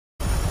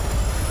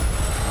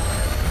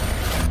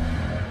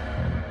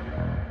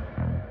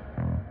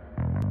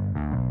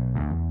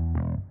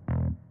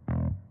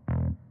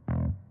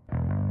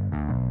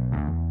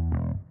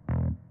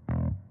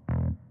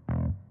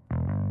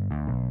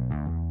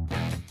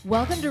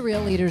Welcome to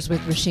Real Leaders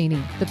with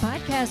Roshini, the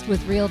podcast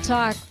with real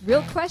talk,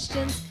 real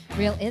questions,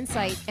 real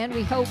insight, and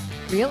we hope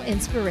real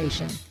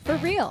inspiration for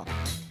real.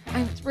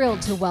 I'm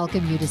thrilled to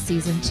welcome you to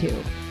Season 2.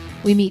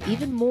 We meet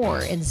even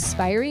more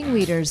inspiring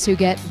leaders who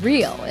get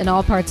real in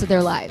all parts of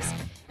their lives.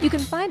 You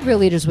can find Real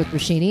Leaders with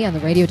Roshini on the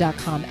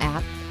radio.com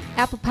app,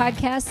 Apple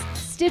Podcasts,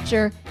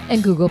 Stitcher,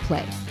 and Google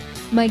Play.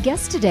 My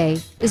guest today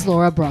is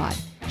Laura Brod.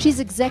 She's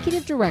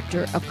Executive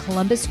Director of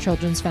Columbus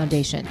Children's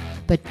Foundation,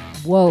 but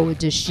whoa,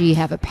 does she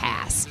have a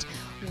past.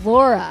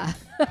 Laura,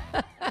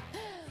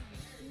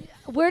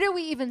 where do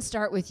we even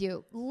start with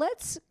you?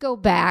 Let's go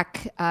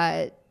back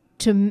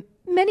to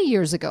many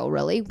years ago,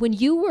 really, when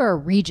you were a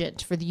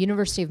regent for the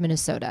University of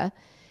Minnesota.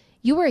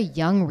 You were a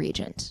young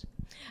regent.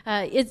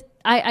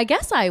 I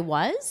guess I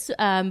was,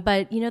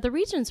 but the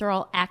regents are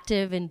all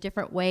active in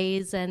different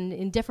ways and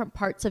in different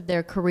parts of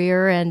their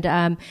career.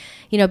 And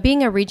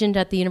being a regent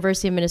at the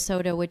University of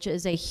Minnesota, which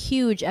is a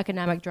huge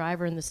economic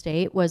driver in the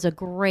state, was a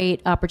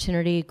great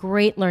opportunity,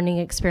 great learning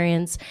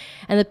experience,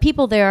 and the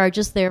people there are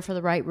just there for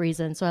the right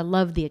reason. So I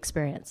love the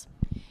experience.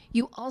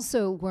 You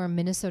also were a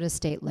Minnesota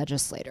state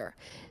legislator,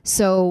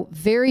 so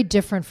very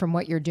different from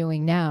what you're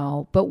doing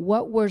now. But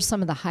what were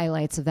some of the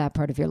highlights of that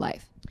part of your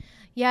life?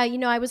 Yeah,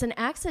 I was an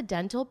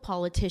accidental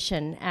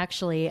politician,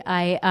 actually.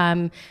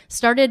 I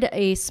started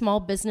a small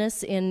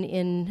business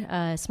in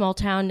a small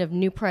town of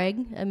New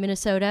Prague,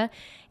 Minnesota,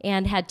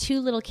 and had two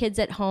little kids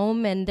at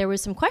home. And there were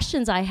some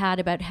questions I had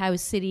about how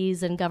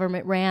cities and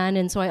government ran.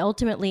 And so I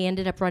ultimately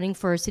ended up running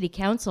for city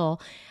council,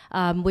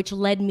 which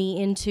led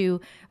me into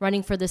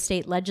running for the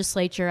state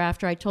legislature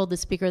after I told the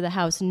Speaker of the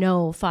House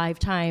no 5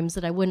 times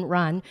that I wouldn't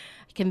run.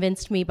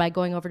 Convinced me by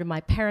going over to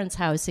my parents'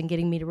 house and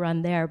getting me to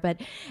run there. But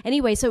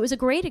anyway, so it was a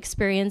great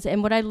experience.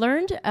 And what I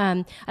learned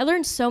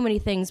so many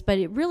things, but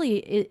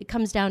it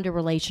comes down to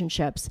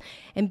relationships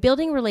and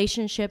building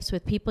relationships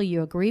with people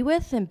you agree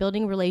with and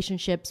building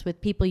relationships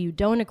with people you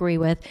don't agree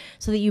with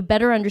so that you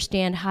better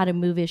understand how to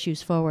move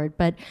issues forward.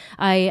 But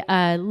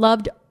I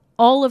loved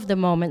all of the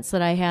moments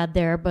that I had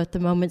there, both the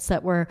moments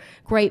that were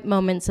great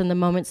moments and the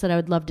moments that I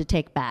would love to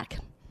take back.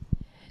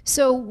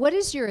 So what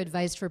is your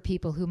advice for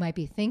people who might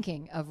be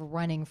thinking of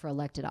running for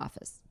elected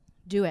office?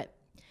 Do it.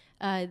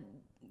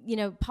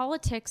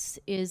 Politics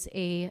is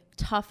a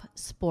tough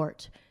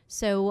sport.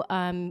 So,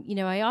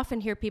 I often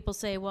hear people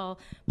say, well,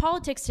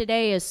 politics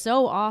today is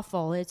so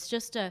awful. It's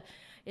just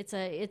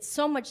it's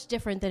so much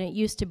different than it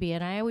used to be.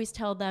 And I always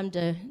tell them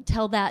to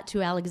tell that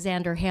to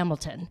Alexander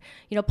Hamilton.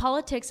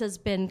 Politics has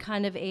been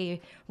kind of a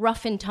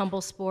rough and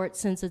tumble sport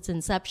since its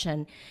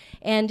inception.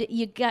 And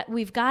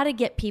we've got to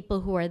get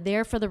people who are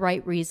there for the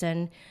right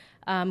reason,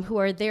 who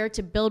are there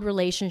to build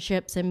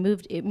relationships and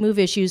move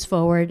issues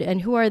forward,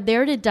 and who are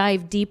there to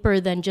dive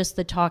deeper than just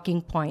the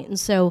talking point. And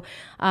so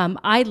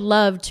I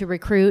love to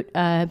recruit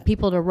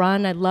people to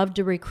run. I love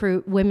to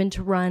recruit women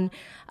to run.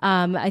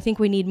 I think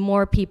we need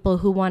more people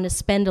who want to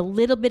spend a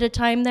little bit of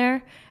time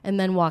there and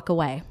then walk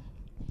away.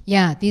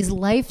 Yeah, these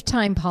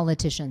lifetime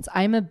politicians.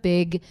 I'm a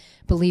big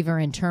believer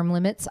in term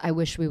limits. I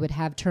wish we would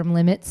have term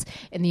limits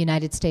in the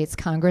United States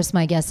Congress.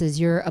 My guess is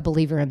you're a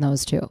believer in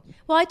those too.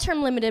 Well, I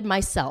term limited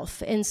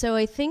myself. And so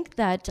I think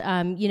that,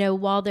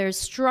 while there's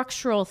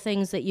structural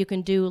things that you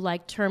can do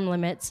like term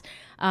limits,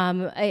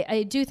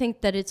 I do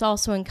think that it's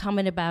also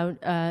incumbent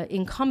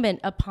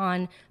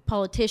upon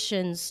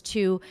politicians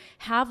to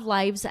have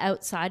lives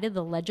outside of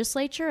the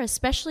legislature,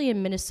 especially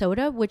in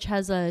Minnesota, which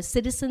has a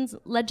citizens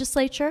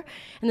legislature.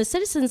 And the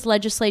citizens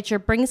legislature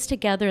brings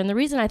together, and the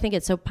reason I think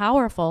it's so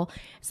powerful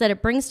is that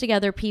it brings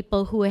together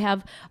people who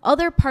have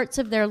other parts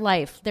of their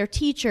life. They're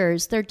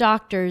teachers, they're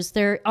doctors,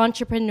 they're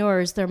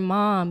entrepreneurs, they're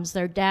moms,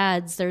 they're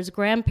dads, there's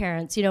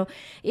grandparents.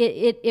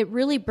 It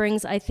really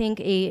brings, I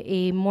think,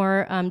 a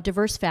more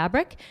diverse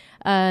fabric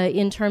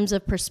in terms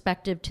of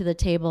perspective to the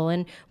table.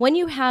 And when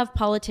you have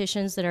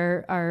politicians that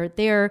are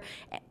there,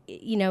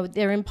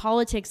 they're in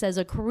politics as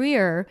a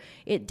career,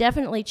 it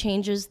definitely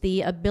changes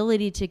the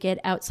ability to get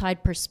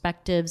outside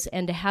perspectives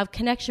and to have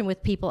connection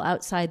with people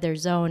outside their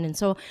zone. And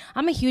so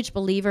I'm a huge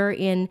believer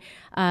in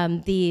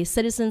the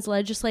citizens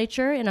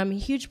legislature, and I'm a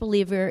huge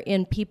believer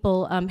in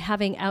people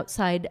having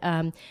outside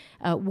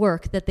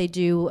work that they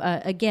do,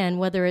 again,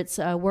 whether it's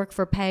work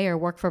for pay or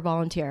work for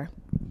volunteer.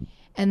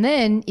 And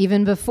then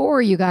even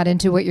before you got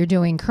into what you're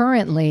doing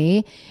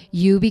currently,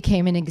 you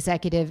became an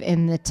executive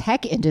in the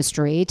tech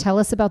industry. Tell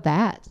us about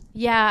that.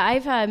 Yeah,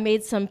 I've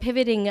made some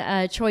pivoting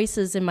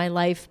choices in my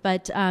life,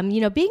 but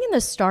being in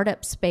the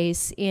startup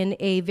space in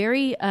a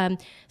very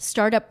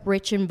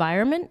startup-rich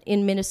environment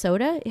in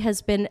Minnesota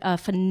has been a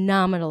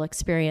phenomenal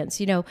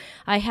experience.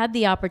 I had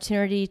the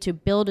opportunity to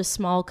build a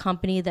small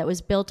company that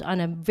was built on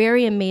a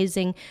very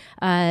amazing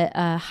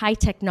high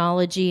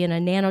technology and a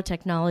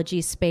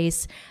nanotechnology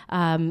space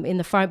in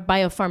the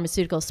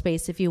biopharmaceutical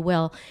space, if you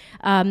will.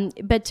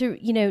 But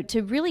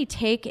to really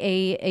take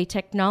a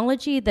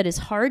technology that is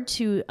hard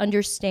to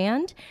understand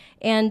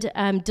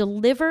and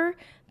deliver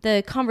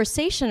the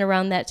conversation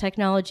around that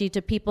technology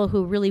to people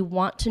who really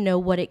want to know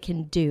what it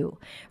can do,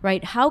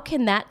 right? How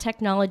can that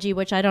technology,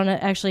 which I don't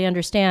actually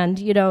understand,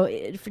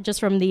 just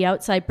from the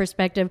outside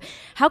perspective,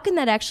 how can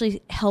that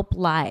actually help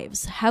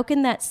lives? How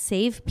can that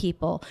save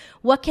people?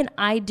 What can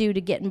I do to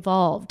get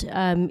involved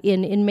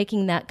in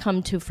making that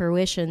come to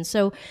fruition?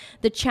 So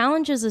the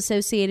challenges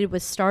associated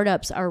with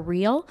startups are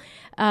real.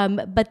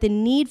 But the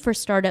need for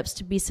startups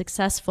to be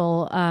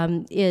successful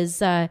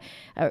is, I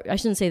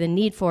shouldn't say the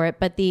need for it,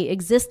 but the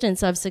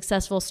existence of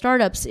successful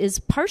startups is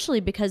partially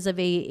because of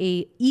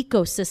a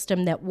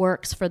ecosystem that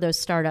works for those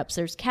startups.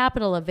 There's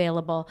capital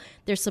available,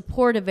 there's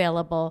support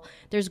available,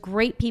 there's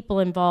great people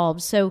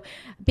involved. So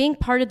being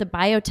part of the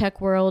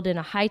biotech world in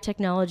a high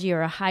technology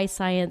or a high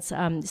science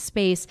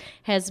space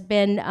has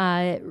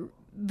been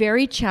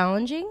very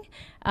challenging,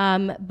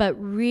 but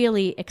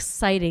really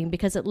exciting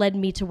because it led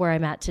me to where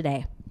I'm at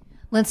today.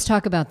 Let's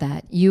talk about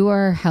that. You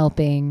are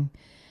helping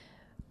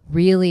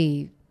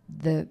really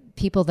the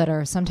people that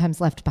are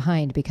sometimes left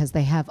behind because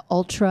they have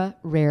ultra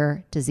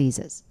rare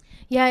diseases.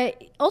 Yeah,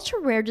 ultra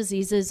rare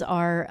diseases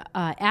are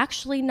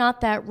actually not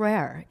that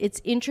rare.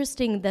 It's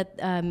interesting that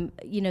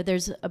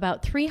there's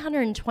about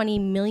 320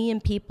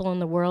 million people in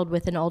the world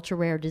with an ultra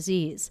rare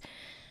disease.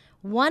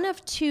 1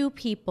 of 2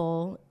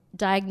 people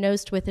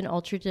diagnosed with an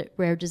ultra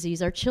rare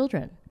disease are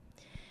children.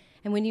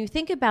 And when you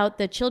think about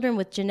the children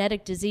with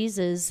genetic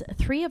diseases,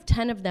 3 of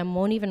 10 of them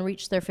won't even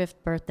reach their 5th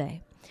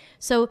birthday.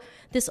 So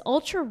this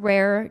ultra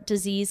rare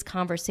disease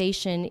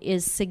conversation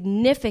is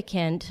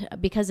significant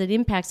because it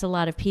impacts a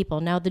lot of people.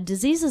 Now, the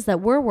diseases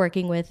that we're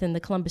working with in the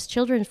Columbus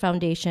Children's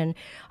Foundation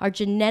are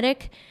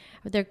genetic.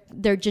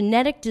 They're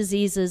genetic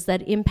diseases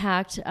that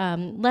impact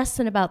less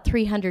than about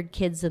 300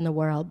 kids in the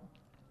world.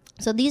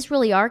 So these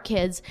really are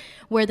kids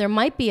where there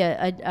might be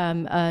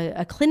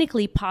a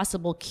clinically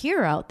possible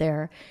cure out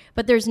there,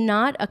 but there's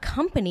not a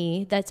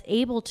company that's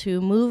able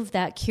to move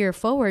that cure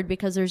forward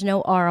because there's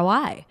no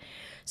ROI.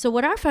 So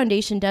what our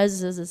foundation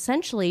does is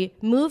essentially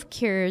move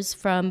cures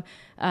from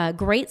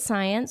great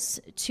science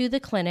to the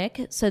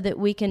clinic so that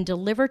we can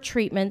deliver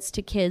treatments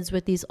to kids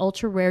with these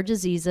ultra rare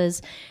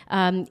diseases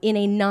in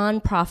a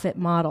nonprofit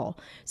model.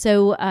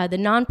 So the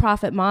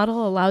nonprofit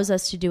model allows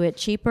us to do it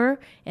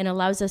cheaper and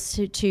allows us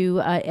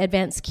to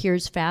advance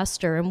cures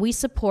faster. And we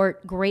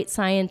support great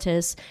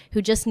scientists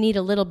who just need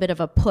a little bit of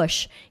a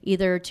push,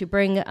 either to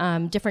bring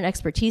different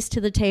expertise to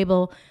the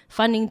table,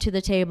 funding to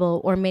the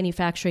table, or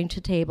manufacturing to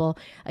the table.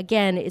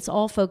 Again, it's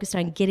all focused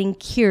on getting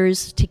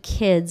cures to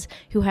kids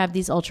who have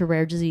these ultra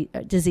rare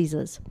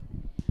diseases.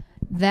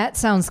 That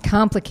sounds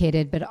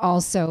complicated, but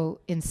also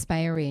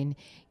inspiring.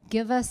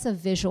 Give us a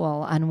visual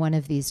on one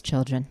of these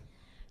children.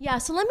 Yeah,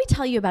 so let me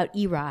tell you about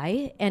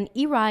Irai. And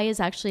Irai is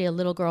actually a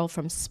little girl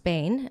from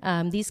Spain.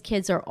 These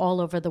kids are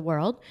all over the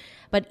world.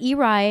 But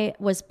Irai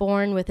was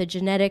born with a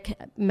genetic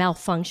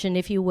malfunction,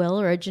 if you will,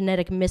 or a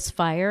genetic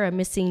misfire. A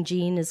missing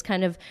gene is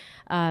kind of,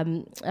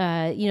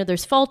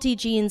 there's faulty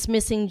genes,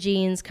 missing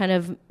genes, kind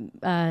of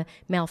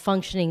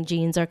malfunctioning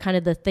genes are kind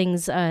of the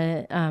things,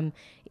 that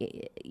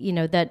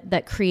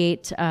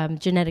create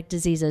genetic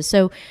diseases.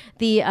 So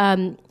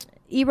the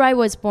Irai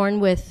was born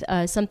with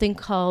something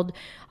called,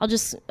 I'll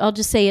just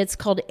say it's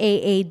called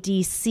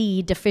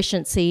AADC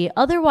deficiency,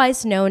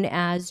 otherwise known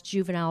as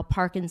juvenile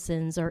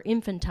Parkinson's or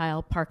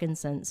infantile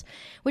Parkinson's,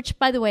 which,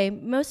 by the way,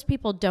 most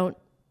people don't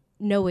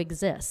know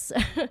exists.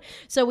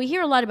 So we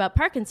hear a lot about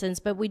Parkinson's,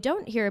 but we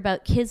don't hear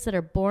about kids that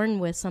are born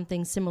with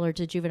something similar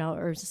to juvenile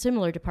or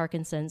similar to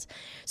Parkinson's.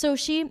 So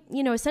she,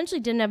 essentially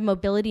didn't have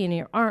mobility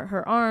in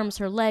her arms,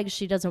 her legs.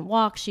 She doesn't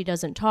walk. She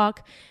doesn't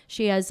talk.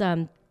 She has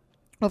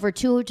over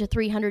 200 to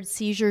 300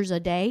 seizures a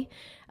day,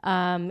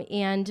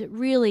 and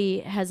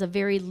really has a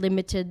very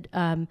limited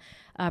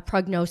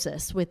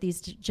prognosis with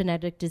these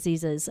genetic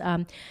diseases.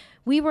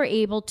 We were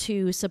able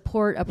to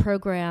support a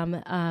program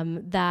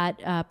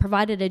that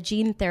provided a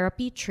gene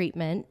therapy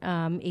treatment,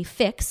 a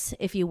fix,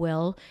 if you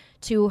will,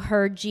 to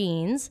her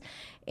genes.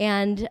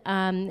 And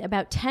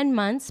about 10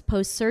 months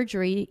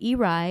post-surgery,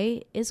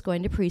 Irai is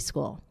going to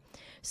preschool.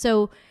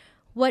 So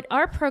what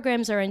our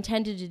programs are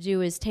intended to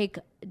do is take,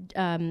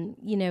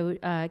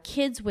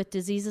 kids with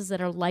diseases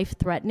that are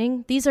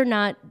life-threatening. These are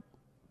not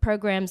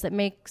programs that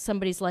make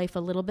somebody's life a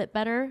little bit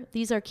better.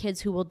 These are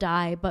kids who will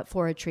die but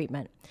for a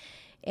treatment.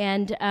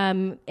 And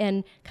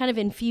kind of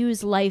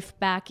infuse life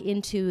back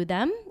into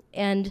them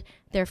and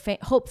their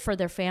hope for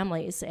their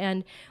families.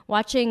 And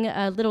watching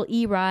little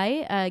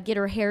Irai get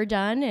her hair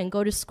done and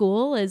go to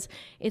school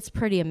it's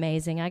pretty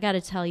amazing. I got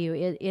to tell you,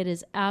 it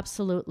is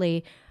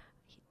absolutely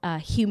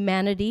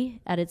humanity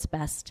at its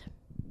best.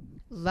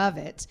 Love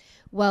it.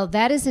 Well,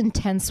 that is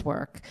intense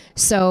work.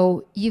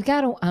 So you've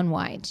got to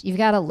unwind. You've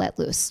got to let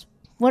loose.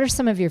 What are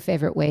some of your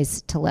favorite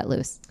ways to let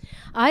loose?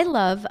 I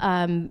love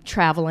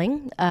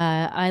traveling.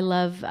 I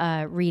love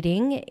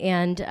reading,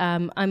 and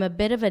I'm a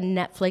bit of a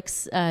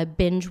Netflix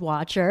binge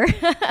watcher.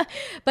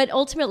 But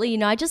ultimately,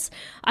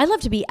 I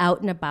love to be out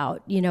and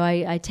about.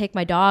 I take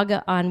my dog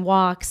on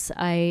walks.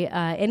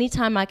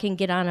 Anytime I can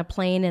get on a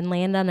plane and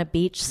land on a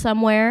beach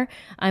somewhere,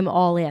 I'm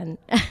all in.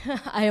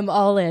 I am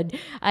all in.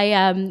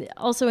 I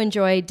also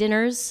enjoy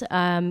dinners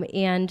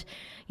and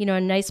a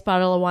nice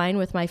bottle of wine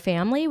with my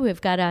family.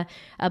 We've got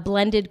a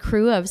blended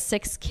crew of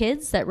 6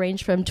 kids that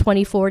range from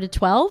 24 to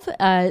 12.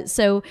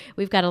 So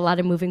we've got a lot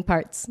of moving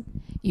parts.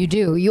 You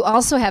do. You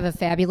also have a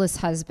fabulous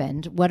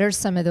husband. What are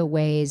some of the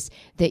ways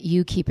that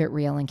you keep it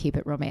real and keep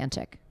it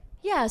romantic?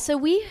 Yeah,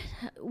 so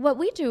what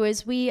we do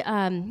is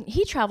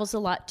he travels a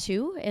lot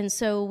too, and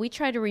so we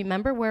try to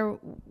remember where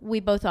we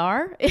both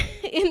are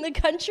in the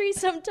country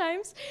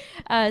sometimes.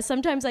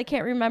 Sometimes I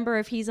can't remember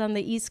if he's on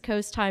the East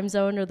Coast time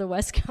zone or the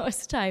West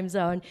Coast time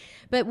zone,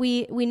 but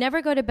we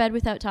never go to bed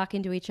without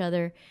talking to each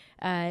other.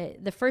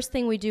 The first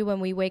thing we do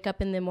when we wake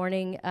up in the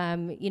morning,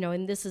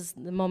 and this is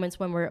the moments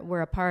when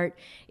we're apart,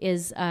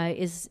 is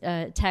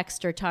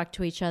text or talk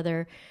to each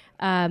other.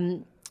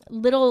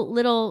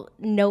 Little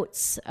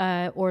notes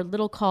or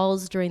little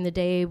calls during the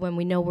day when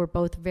we know we're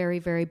both very,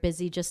 very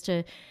busy, just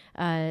to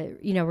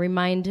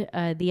remind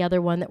the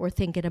other one that we're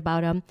thinking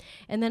about them.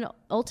 And then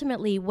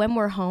ultimately, when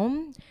we're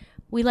home,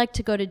 we like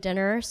to go to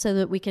dinner so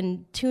that we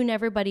can tune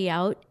everybody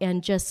out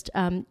and just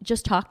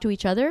talk to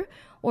each other,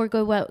 or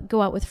go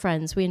out with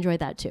friends. We enjoy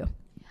that too.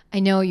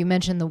 I know you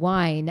mentioned the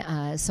wine,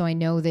 so I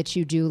know that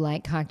you do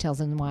like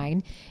cocktails and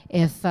wine.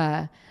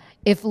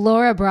 If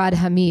Laura Brod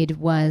Hameed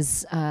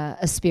was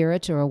a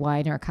spirit or a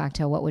wine or a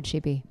cocktail, what would she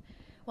be?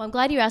 Well, I'm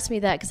glad you asked me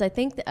that, because I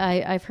think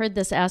I've heard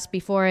this asked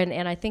before,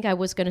 and I think I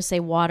was going to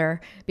say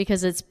water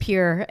because it's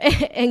pure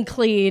and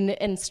clean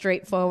and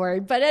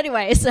straightforward. But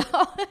anyway, so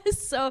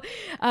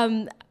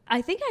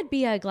I think I'd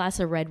be a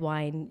glass of red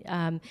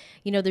wine.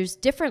 There's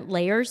different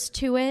layers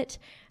to it.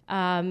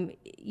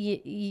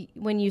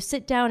 When you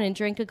sit down and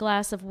drink a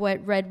glass of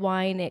wet red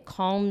wine, it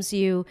calms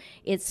you.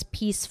 It's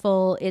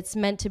peaceful. It's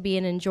meant to be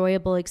an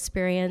enjoyable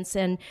experience.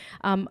 And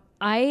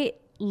I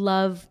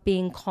love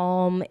being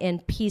calm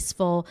and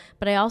peaceful,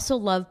 but I also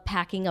love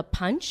packing a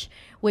punch,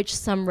 which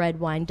some red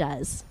wine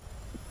does.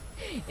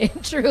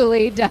 It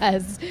truly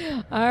does.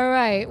 All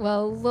right.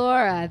 Well,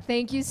 Laura,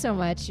 thank you so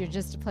much. You're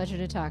just a pleasure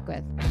to talk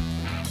with.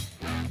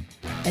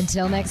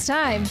 Until next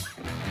time,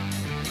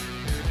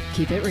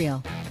 keep it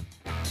real.